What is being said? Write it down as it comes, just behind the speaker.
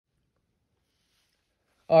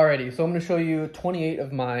Alrighty, so I'm going to show you 28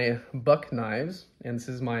 of my buck knives, and this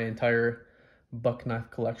is my entire buck knife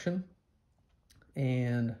collection.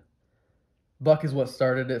 And buck is what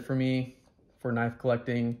started it for me for knife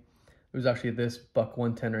collecting. It was actually this buck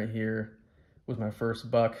 110 right here was my first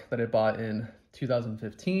buck that I bought in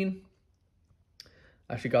 2015.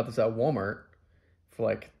 I actually got this at Walmart for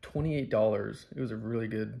like $28. It was a really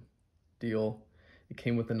good deal. It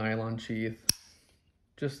came with a nylon sheath,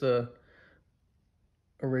 just a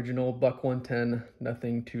original buck 110,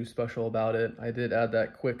 nothing too special about it. I did add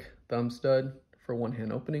that quick thumb stud for one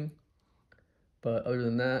hand opening, but other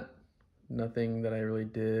than that, nothing that I really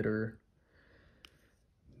did or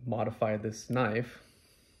modified this knife.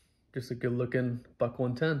 Just a good looking buck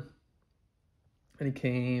 110. And it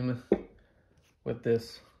came with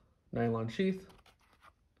this nylon sheath.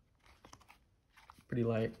 Pretty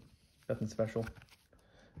light, nothing special.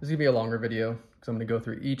 This is gonna be a longer video because I'm gonna go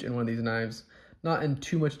through each and one of these knives. Not in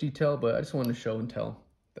too much detail, but I just wanted to show and tell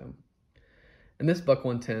them. And this buck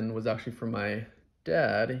 110 was actually from my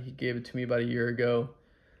dad. He gave it to me about a year ago.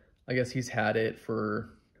 I guess he's had it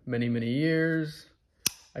for many, many years.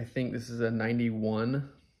 I think this is a 91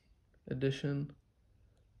 edition.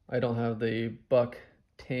 I don't have the buck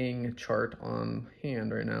tang chart on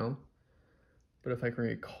hand right now, but if I can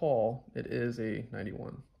recall, it is a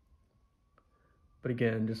 91. But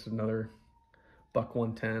again, just another buck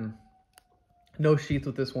 110. No sheath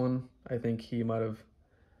with this one. I think he might have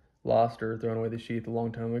lost or thrown away the sheath a long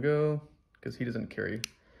time ago because he doesn't carry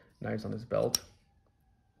knives on his belt.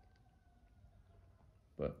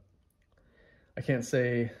 But I can't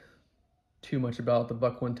say too much about the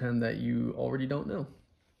buck 110 that you already don't know.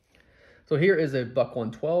 So here is a buck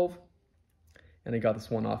 112, and I got this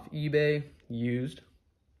one off eBay, used.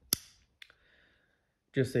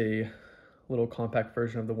 Just a little compact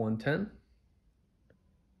version of the 110.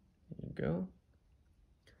 There you go.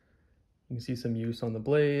 You can see some use on the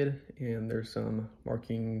blade, and there's some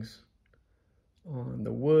markings on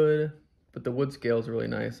the wood, but the wood scale is really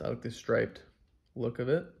nice. I like the striped look of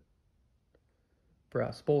it.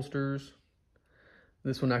 Brass bolsters.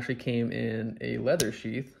 This one actually came in a leather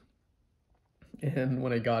sheath, and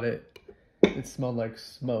when I got it, it smelled like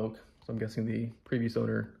smoke, so I'm guessing the previous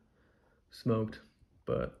owner smoked,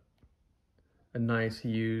 but a nice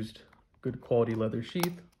used, good quality leather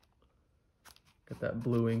sheath. Got that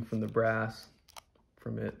bluing from the brass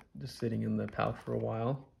from it just sitting in the pouch for a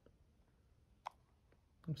while.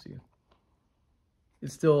 Let's see.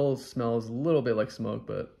 It still smells a little bit like smoke,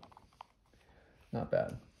 but not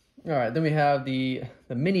bad. All right, then we have the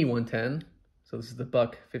mini 110. So this is the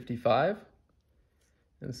buck 55.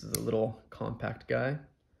 And this is a little compact guy.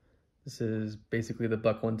 This is basically the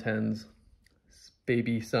buck 110's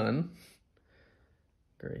baby son.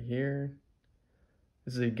 Right here.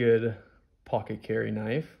 This is a good pocket carry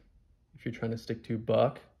knife if you're trying to stick to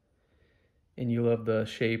buck and you love the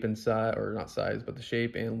shape and size, or not size, but the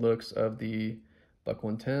shape and looks of the buck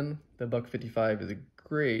 110. The buck 55 is a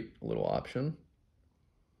great little option.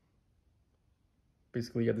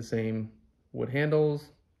 Basically, you have the same wood handles,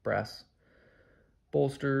 brass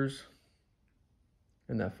bolsters,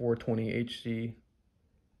 and that 420 HC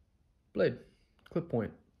blade, clip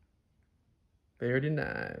point. Very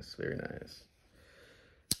nice, very nice.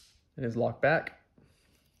 And his lock back.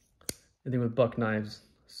 And then with buck knives,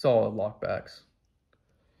 solid lock backs,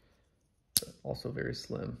 but also very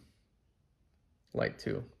slim, light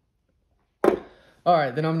too. All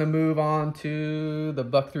right, then I'm gonna move on to the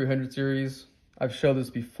buck 300 series. I've showed this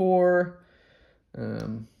before.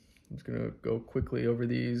 I'm just gonna go quickly over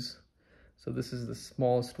these. So this is the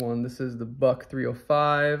smallest one. This is the buck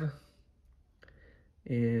 305.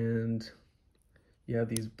 And you have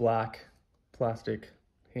these black plastic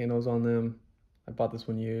handles on them. I bought this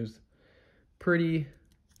one used. Pretty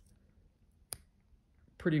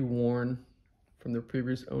worn from the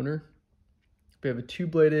previous owner. We have a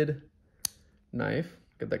two-bladed knife.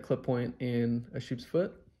 Got that clip point and a sheep's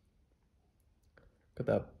foot. Got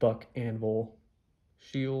that buck anvil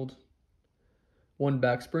shield. One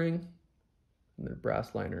back spring, and then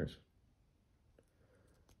brass liners.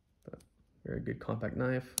 But very good compact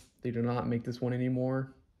knife. They do not make this one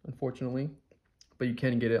anymore, unfortunately, but you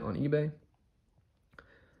can get it on eBay.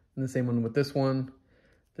 And the same one with this one.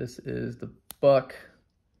 This is the buck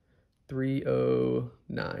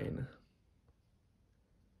 309.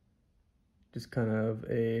 Just kind of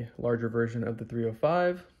a larger version of the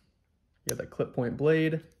 305. You have that clip point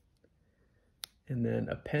blade, and then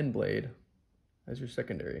a pen blade as your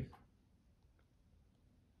secondary.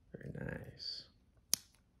 Very nice.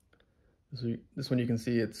 This one you can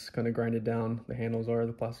see it's kind of grinded down. The handles are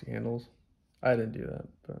the plastic handles. I didn't do that,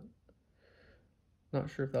 but Not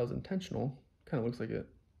sure if that was intentional. Kind of looks like it.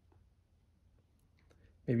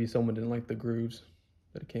 Maybe someone didn't like the grooves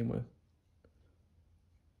that it came with.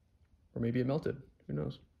 Or maybe it melted. Who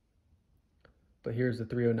knows? But here's the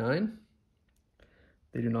 309.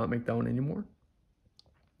 They do not make that one anymore.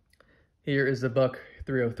 Here is the Buck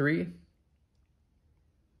 303.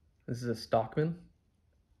 This is a Stockman.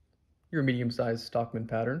 Your medium-sized Stockman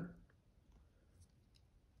pattern.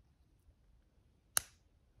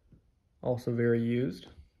 Also very used.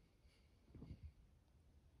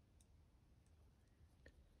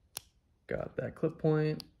 Got that clip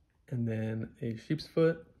point, and then a sheep's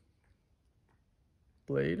foot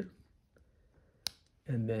blade,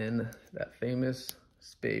 and then that famous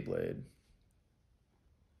spay blade.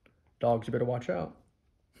 Dogs, you better watch out.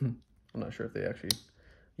 I'm not sure if they actually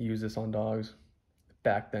use this on dogs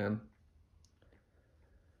back then.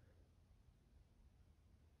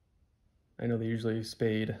 I know they usually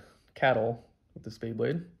spayed cattle with the spay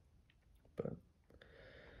blade, but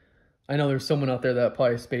I know there's someone out there that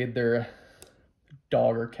probably spayed their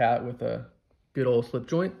dog or cat with a good old slip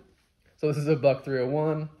joint. So this is a Buck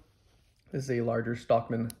 301. This is a larger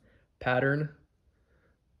Stockman pattern.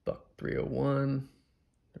 Buck 301.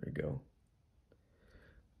 There we go.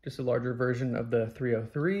 Just a larger version of the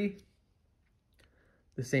 303.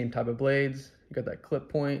 The same type of blades. You got that clip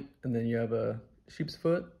point, and then you have a sheep's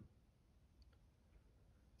foot.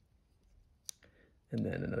 And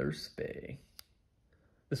then another spay.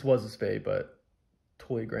 This was a spay, but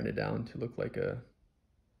totally grinded down to look like a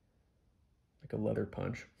leather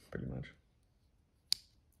punch, pretty much.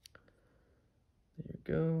 There you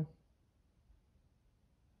go.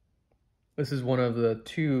 This is one of the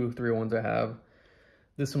two 301s I have.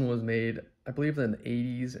 This one was made, I believe, in the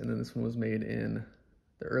 80s, and then this one was made in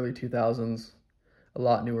the early 2000s. A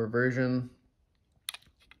lot newer version.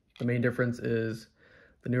 The main difference is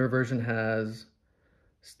the newer version has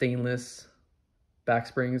stainless back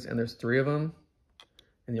springs, and there's 3 of them.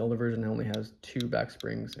 And the older version only has 2 back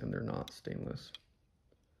springs, and they're not stainless.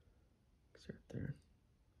 It's right there.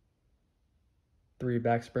 3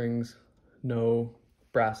 back springs, no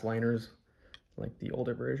brass liners like the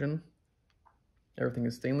older version. Everything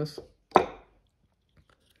is stainless, but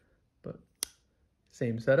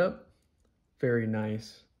same setup. Very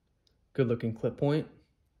nice, good looking clip point.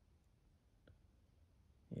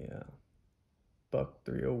 Yeah, Buck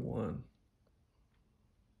 301.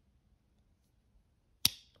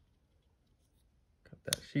 Got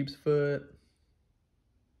that sheep's foot.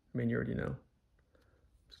 I mean, you already know.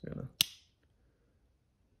 Just gonna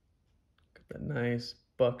got that nice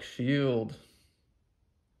Buck shield.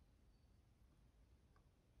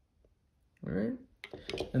 All right,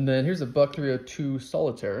 and then here's a Buck 302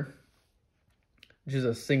 Solitaire, which is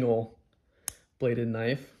a single bladed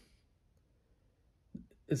knife.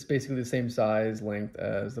 It's basically the same size, length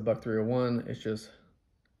as the Buck 301. It's just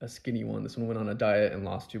a skinny one. This one went on a diet and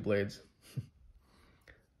lost 2 blades.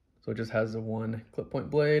 So it just has the 1 clip point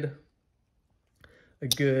blade, a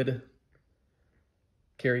good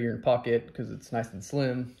carry in your pocket because it's nice and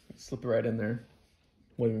slim. You slip it right in there.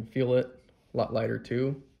 Won't even feel it. A lot lighter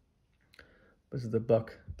too. This is the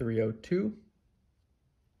Buck 302.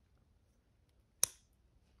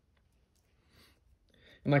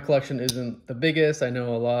 And my collection isn't the biggest. I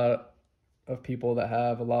know a lot of people that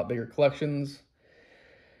have a lot bigger collections,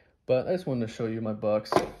 but I just wanted to show you my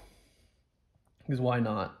bucks, because why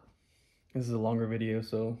not? This is a longer video,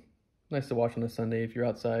 so nice to watch on a Sunday if you're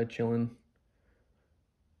outside chilling.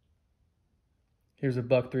 Here's a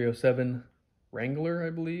Buck 307 Wrangler, I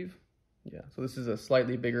believe. Yeah, so this is a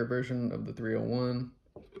slightly bigger version of the 301.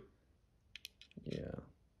 Yeah.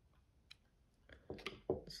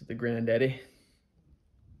 This is the granddaddy.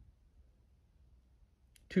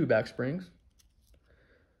 2 back springs.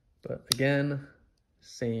 But again,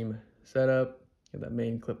 same setup. You have that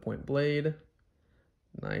main clip point blade.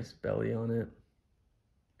 Nice belly on it.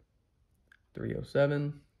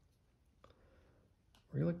 307. I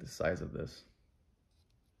really like the size of this.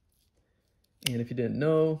 And if you didn't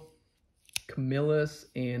know, Camillus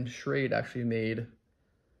and Schrade actually made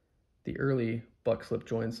the early Buck slip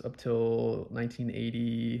joints up till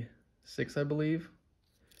 1986, I believe.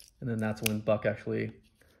 And then that's when Buck actually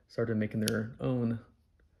started making their own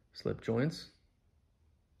slip joints,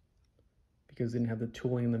 because they didn't have the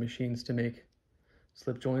tooling and the machines to make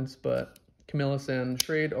slip joints. But Camillus and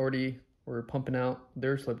Schrade already were pumping out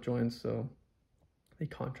their slip joints, so they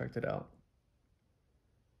contracted out.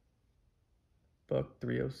 Buck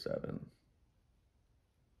 307.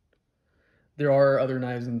 There are other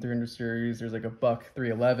knives in the 300 series. There's like a Buck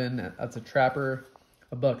 311, that's a trapper.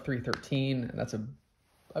 A Buck 313, and that's a,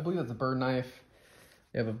 I believe that's a bird knife.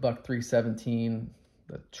 They have a Buck 317,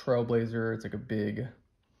 the Trailblazer. It's like a big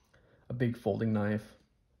folding knife.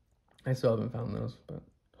 I still haven't found those, but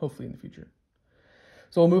hopefully in the future.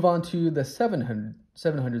 So we'll move on to the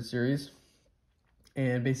 700 series.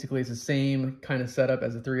 And basically it's the same kind of setup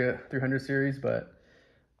as the 300 series, but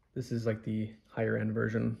this is like the higher end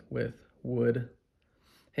version with wood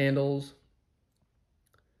handles.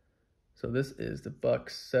 So this is the Buck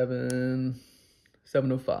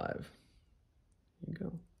 705. There you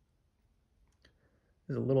go.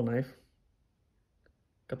 There's a little knife.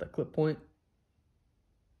 Got that clip point.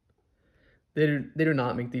 They do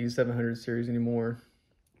not make these 700 series anymore,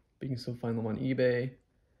 but you can still find them on eBay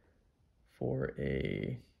for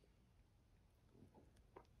a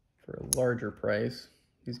larger price.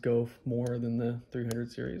 These go more than the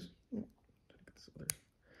 300 series.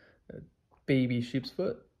 A baby sheep's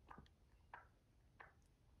foot.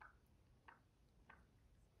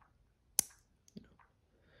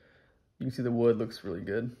 You can see the wood looks really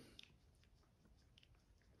good.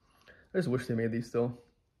 I just wish they made these still.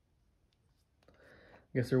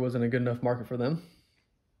 I guess there wasn't a good enough market for them.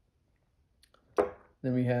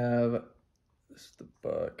 Then we have, this is the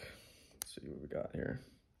Buck. Let's see what we got here.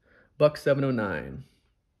 Buck 709.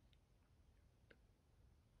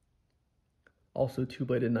 Also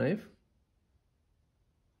two-bladed knife.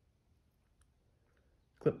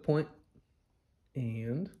 Clip point.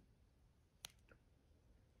 And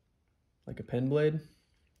like a pen blade.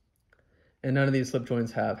 And none of these slip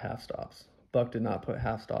joints have half stops. Buck did not put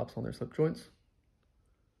half stops on their slip joints.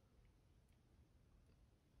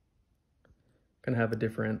 Gonna have a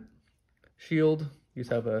different shield. You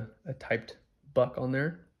just have a typed Buck on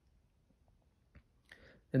there.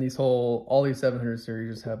 And all these 700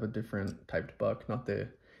 series just have a different typed Buck, not the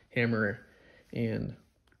hammer and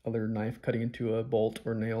other knife cutting into a bolt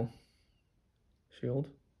or nail shield.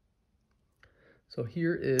 So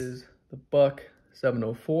here is the Buck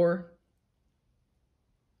 704.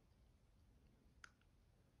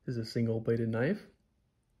 This is a single bladed knife.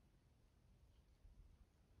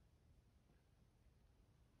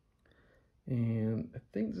 And I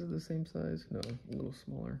think this is the same size. No, a little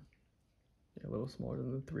smaller. Yeah, a little smaller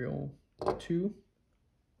than the 302.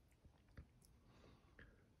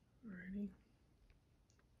 Alrighty.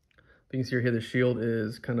 But you can see here the shield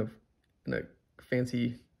is kind of in a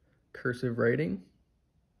fancy cursive writing.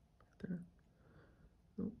 There.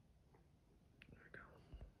 Oh, there we go.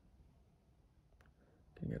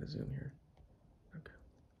 Can you get a zoom here? Okay.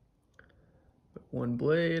 But one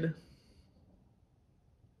blade.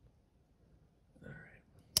 All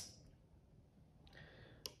right.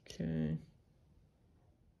 Okay.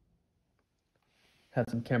 Had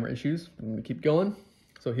some camera issues. I'm going to keep going.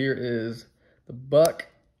 So here is the Buck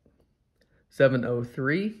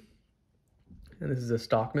 703. And this is a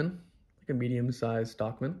Stockman, like a medium-sized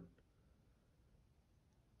Stockman.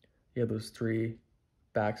 You have those 3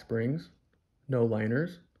 back springs, no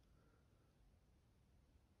liners.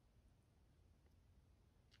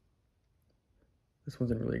 This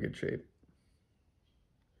one's in really good shape.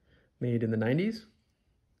 Made in the 90s.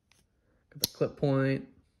 Got the clip point.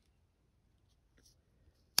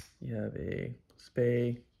 You have a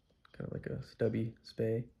spay, kind of like a stubby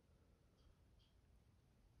spay.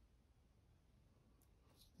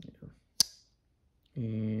 Yeah.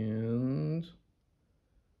 And let's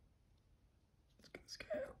get this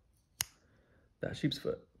guy out. That sheep's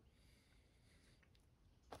foot.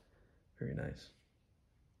 Very nice.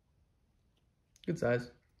 Good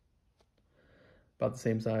size. About the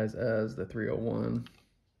same size as the 301,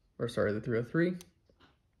 or sorry, the 303.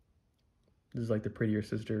 This is like the prettier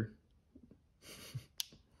sister.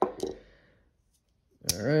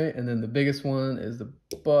 All right, and then the biggest one is the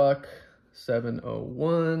Buck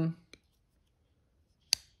 701.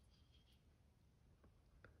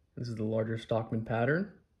 This is the larger Stockman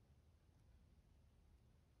pattern.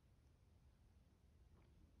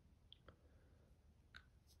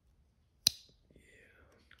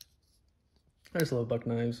 I just love Buck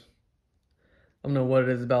knives. I don't know what it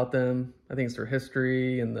is about them. I think it's their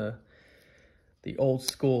history and the old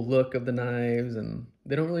school look of the knives, and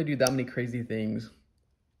they don't really do that many crazy things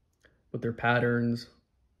with their patterns,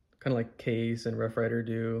 kind of like Case and Rough Rider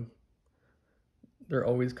do. They're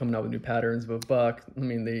always coming out with new patterns, but Buck, I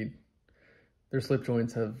mean, their slip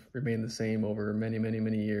joints have remained the same over many, many,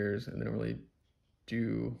 many years, and they don't really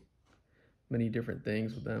do many different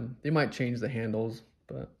things with them. They might change the handles,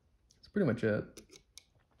 but that's pretty much it.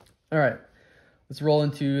 All right, let's roll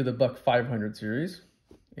into the Buck 500 series,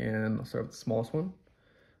 and I'll start with the smallest one.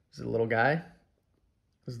 This is a little guy.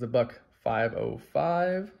 This is the Buck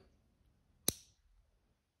 505.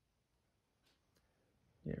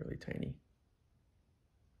 Yeah, really tiny.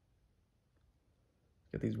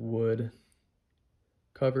 Got these wood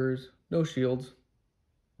covers, no shields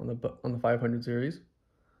on the 500 series.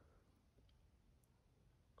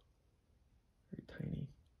 Very tiny.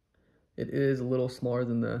 It is a little smaller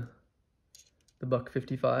than the buck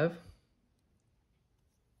 55.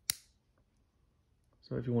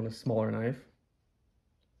 So if you want a smaller knife,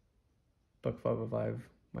 buck 505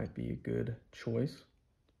 might be a good choice.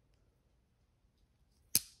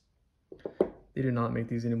 They do not make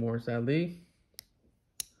these anymore, sadly.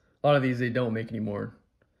 A lot of these they don't make anymore.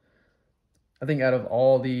 I think out of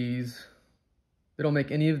all these, they don't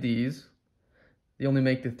make any of these. They only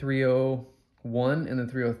make the 301 and the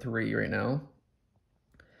 303 right now.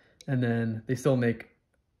 And then they still make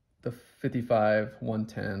the 55,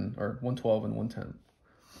 110, or 112 and 110.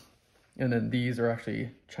 And then these are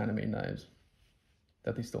actually China-made knives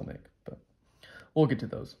that they still make, but we'll get to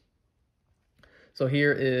those. So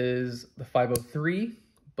here is the 503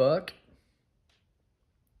 buck,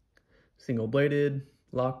 single bladed,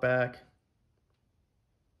 lock back,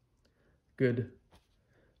 good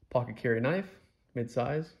pocket carry knife,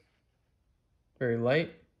 mid-size, very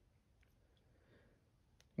light.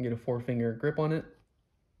 You can get a 4-finger grip on it.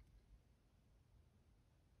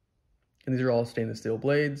 And these are all stainless steel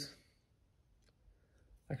blades.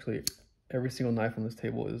 Actually, every single knife on this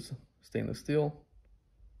table is stainless steel.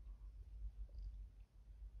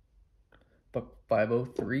 Buck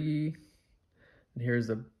 503. And here's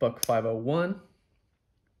the buck 501.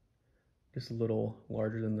 Just a little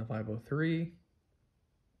larger than the 503.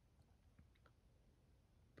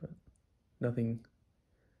 But nothing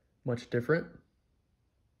much different.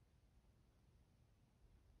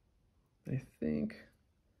 I think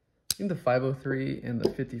the 503 and the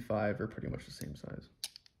 55 are pretty much the same size.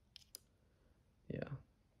 Yeah.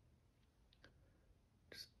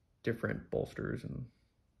 Just different bolsters and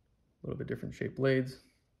a little bit different shaped blades.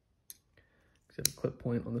 You have a clip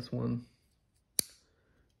point on this one.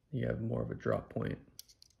 You have more of a drop point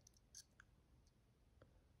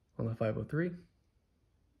on the 503.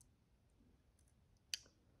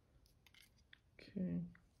 Okay.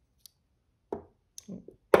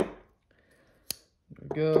 There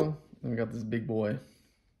we go. Then we got this big boy.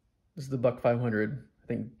 This is the buck 500. I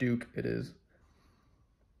think Duke it is.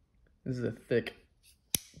 This is a thick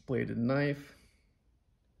bladed knife.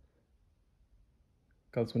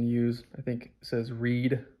 Got this one used. I think it says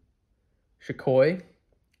Reed Shakoy.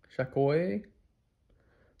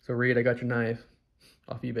 So Reed, I got your knife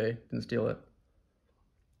off eBay. Didn't steal it.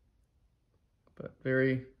 But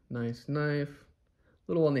very nice knife.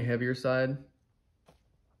 A little on the heavier side.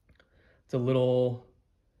 It's a little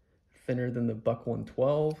thinner than the buck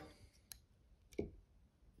 112.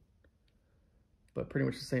 But pretty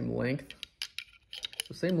much the same length.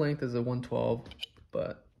 So same length as a 112,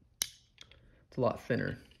 but it's a lot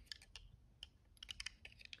thinner.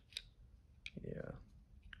 Yeah.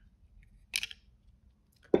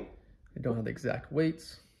 I don't have the exact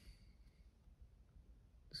weights.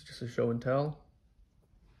 This is just a show and tell.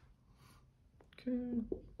 Okay.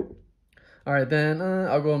 All right, then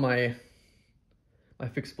I'll go on my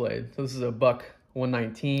fixed blade. So this is a buck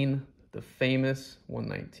 119, the famous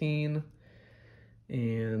 119.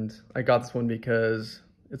 And I got this one because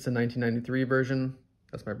it's a 1993 version.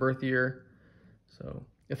 That's my birth year. So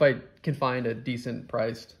if I can find a decent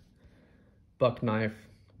priced buck knife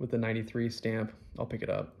with a 93 stamp, I'll pick it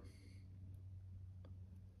up.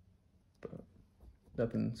 But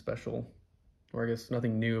nothing special, or I guess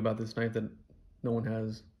nothing new about this knife that no one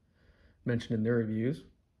has mentioned in their reviews.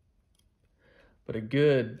 But a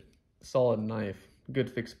good solid knife, good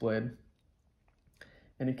fixed blade.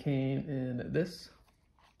 And it came in this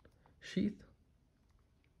sheath,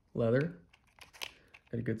 leather,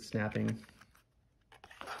 got a good snapping,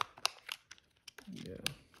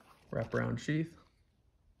 wraparound sheath,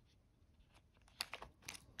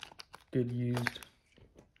 good used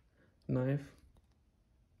knife.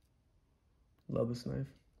 Love this knife.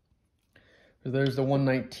 So there's the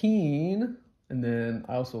 119, and then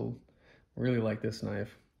I also really like this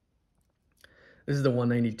knife. This is the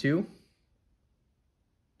 192.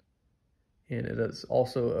 And it is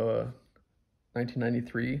also a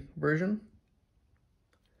 1993 version,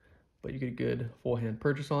 but you get a good full hand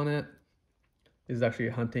purchase on it. This is actually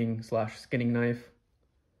a hunting / skinning knife,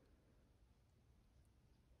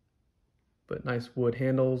 but nice wood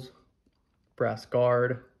handles, brass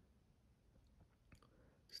guard,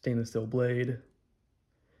 stainless steel blade.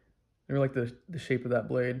 I really like the shape of that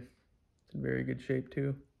blade. It's in very good shape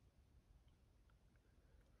too.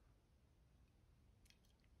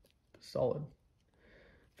 Solid.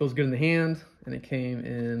 Feels good in the hand, and it came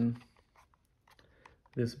in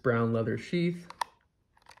this brown leather sheath.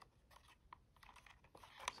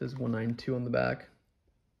 says 192 on the back.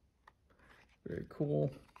 Very cool.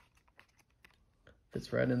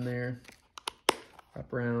 Fits right in there.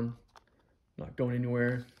 Wrap around. Not going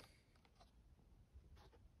anywhere.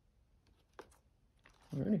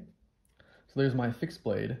 Alrighty. So there's my fixed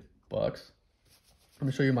blade bucks. I'm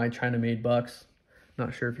gonna show you my China-made bucks.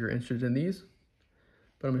 Not sure if you're interested in these,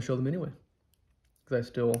 but I'm gonna show them anyway because I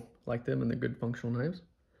still like them and they're good functional knives.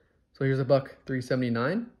 So here's a buck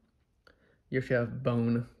 379. You actually have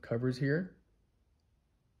bone covers here.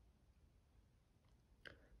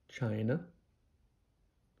 China.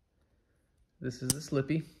 This is the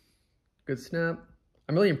Slippy. Good snap.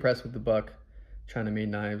 I'm really impressed with the buck China-made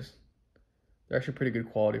knives. They're actually pretty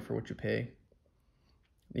good quality for what you pay.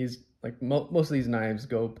 These, like most of these knives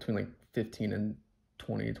go between like $15 and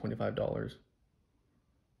 $20, $25.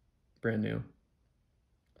 Brand new.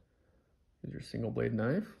 Here's your single blade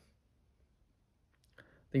knife.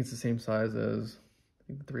 I think it's the same size as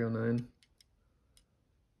the 309.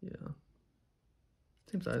 Yeah,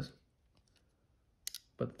 same size.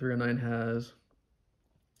 But the 309 has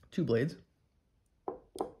 2 blades.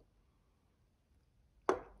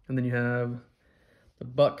 And then you have the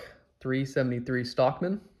buck 373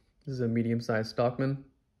 Stockman. This is a medium-sized Stockman.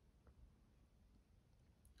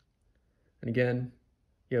 And again,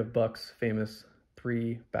 you have Buck's famous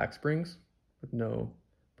 3 back springs with no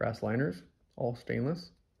brass liners, all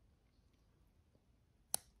stainless.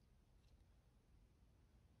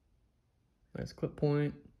 Nice clip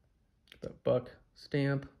point. That Buck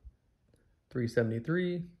stamp,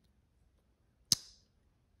 373.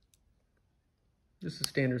 Just a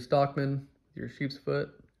standard Stockman with your sheep's foot.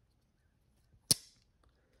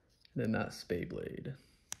 And then that spay blade.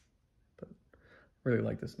 But really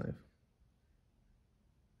like this knife.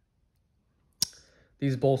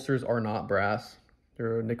 These bolsters are not brass.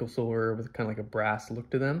 They're nickel silver with kind of like a brass look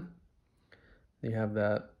to them. You have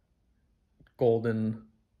that golden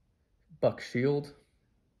buck shield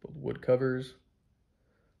with wood covers.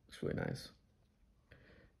 Looks really nice.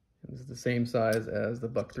 And this is the same size as the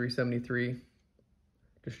buck 373,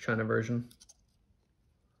 just China version.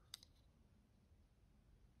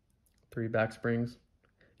 3 back springs.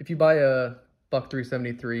 If you buy a buck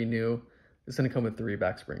 373 new, it's gonna come with 3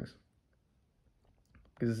 back springs.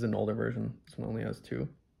 Because this is an older version. This one only has 2.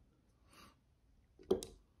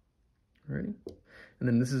 Alrighty. And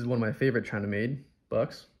then this is one of my favorite China-made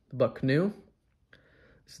bucks, the Buck Canoe.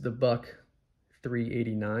 This is the buck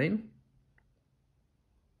 389.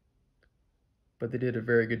 But they did a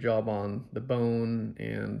very good job on the bone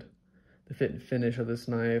and the fit and finish of this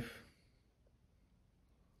knife.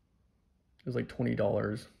 It was like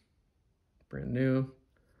 $20, brand new,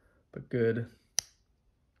 but good.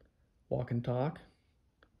 Walk and talk,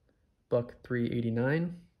 buck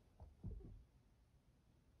 389.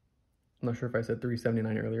 I'm not sure if I said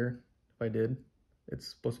 379 earlier. If I did, it's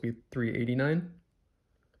supposed to be 389.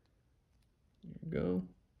 There you go.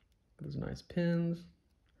 Those nice pins.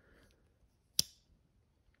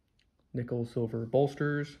 Nickel silver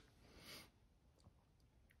bolsters.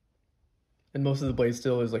 And most of the blade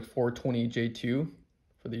steel is like 420 J2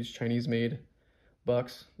 for these Chinese made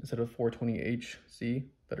bucks instead of 420 HC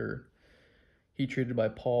that are heat treated by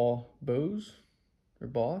Paul Bose or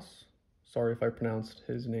Boss. Sorry if I pronounced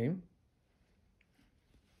his name.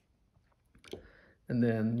 And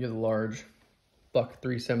then you have the large buck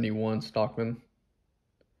 371 Stockman.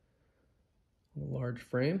 The large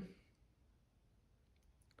frame.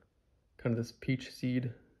 Kind of this peach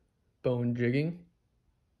seed bone jigging.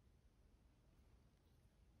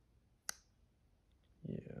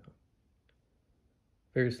 Yeah.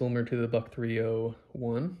 Very similar to the buck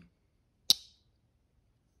 301.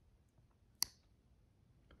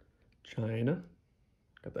 China.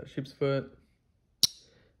 Got that sheep's foot.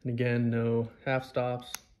 And again, no half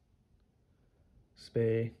stops.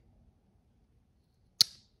 Spay.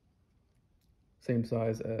 Same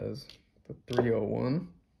size as the 301.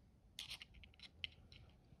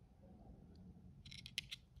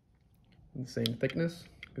 And the same thickness,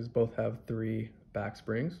 because both have 3 back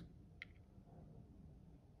springs.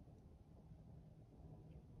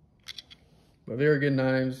 But very good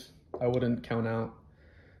knives. I wouldn't count out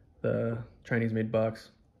the Chinese made bucks.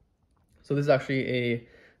 So this is actually a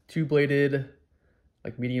 2-bladed,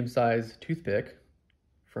 like medium-sized toothpick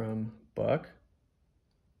from Buck.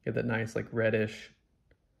 You have that nice like reddish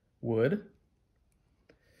wood.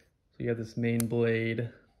 So you have this main blade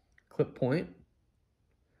clip point.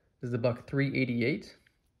 This is the Buck 388.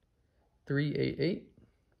 388.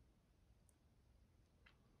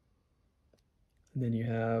 And then you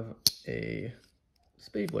have a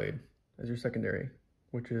spade blade as your secondary,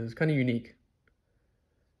 which is kind of unique.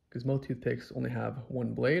 because most toothpicks only have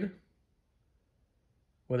one blade,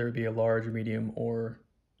 whether it be a large, medium, or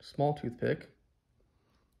small toothpick.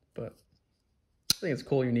 But I think it's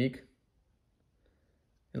cool, unique,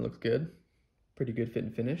 and it looks good. Pretty good fit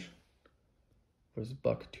and finish. There's a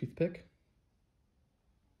buck toothpick.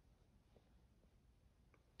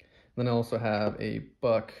 Then I also have a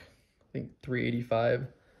buck, I think 385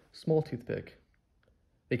 small toothpick.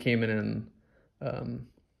 They came in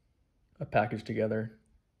a package together.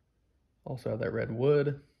 Also have that red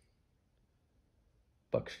wood,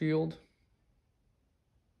 buck shield.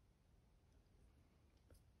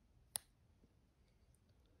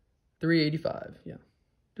 $3.85, yeah.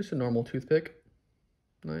 Just a normal toothpick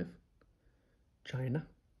knife. China.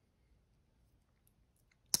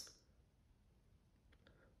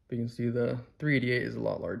 But you can see the 388 is a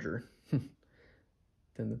lot larger than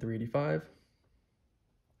the 385.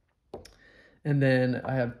 And then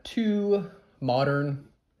I have two modern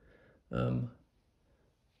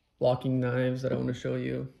locking knives that I want to show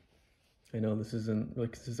you. I know this isn't really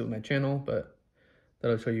consistent with my channel, but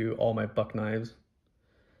that'll show you all my buck knives.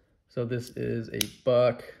 So this is a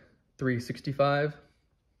buck 365.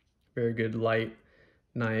 Very good light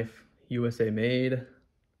knife, USA made. There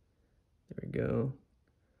we go.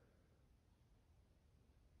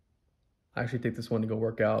 I actually take this one to go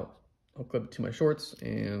work out. I'll clip it to my shorts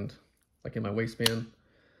and like in my waistband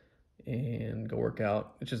and go work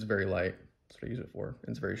out. It's just very light. That's what I use it for.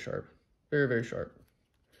 And it's very sharp. Very, very sharp.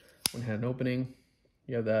 One had an opening.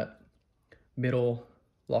 You have that middle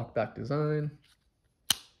lock back design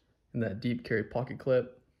and that deep carry pocket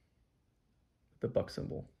clip with the buck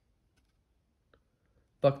symbol.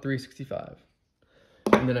 Buck 365.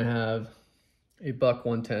 And then I have a buck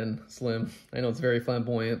 110 slim. I know it's very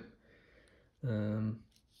flamboyant.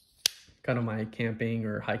 Kind of my camping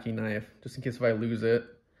or hiking knife, just in case if I lose it,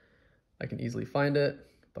 I can easily find it.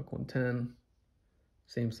 Buck 110,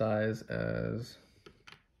 same size as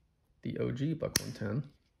the OG buck 110.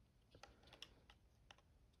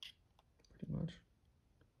 Pretty much.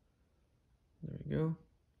 There we go.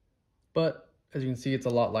 But as you can see, it's a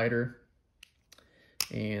lot lighter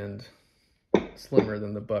and slimmer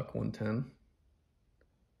than the buck 110.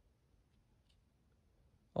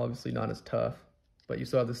 Obviously not as tough, but you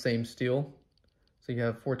still have the same steel. So you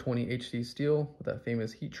have 420 HC steel with that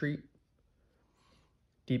famous heat treat.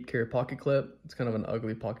 Deep carry pocket clip. It's kind of an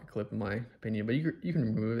ugly pocket clip in my opinion, but you can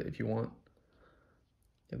remove it if you want.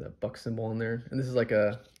 You have that buck symbol on there. And this is like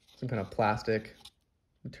some kind of plastic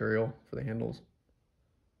material for the handles.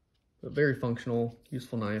 But very functional,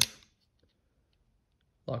 useful knife.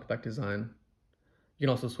 Lock back design. You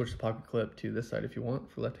can also switch the pocket clip to this side if you want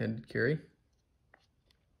for left-handed carry.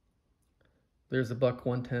 There's a buck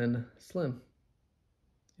 110 slim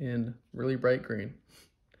in really bright green.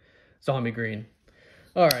 Zombie green.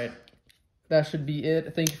 All right, that should be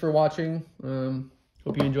it. Thank you for watching.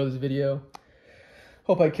 Hope you enjoyed this video.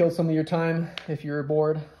 Hope I killed some of your time if you were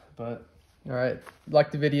bored. But all right,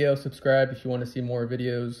 like the video, subscribe if you want to see more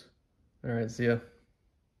videos. All right, see ya.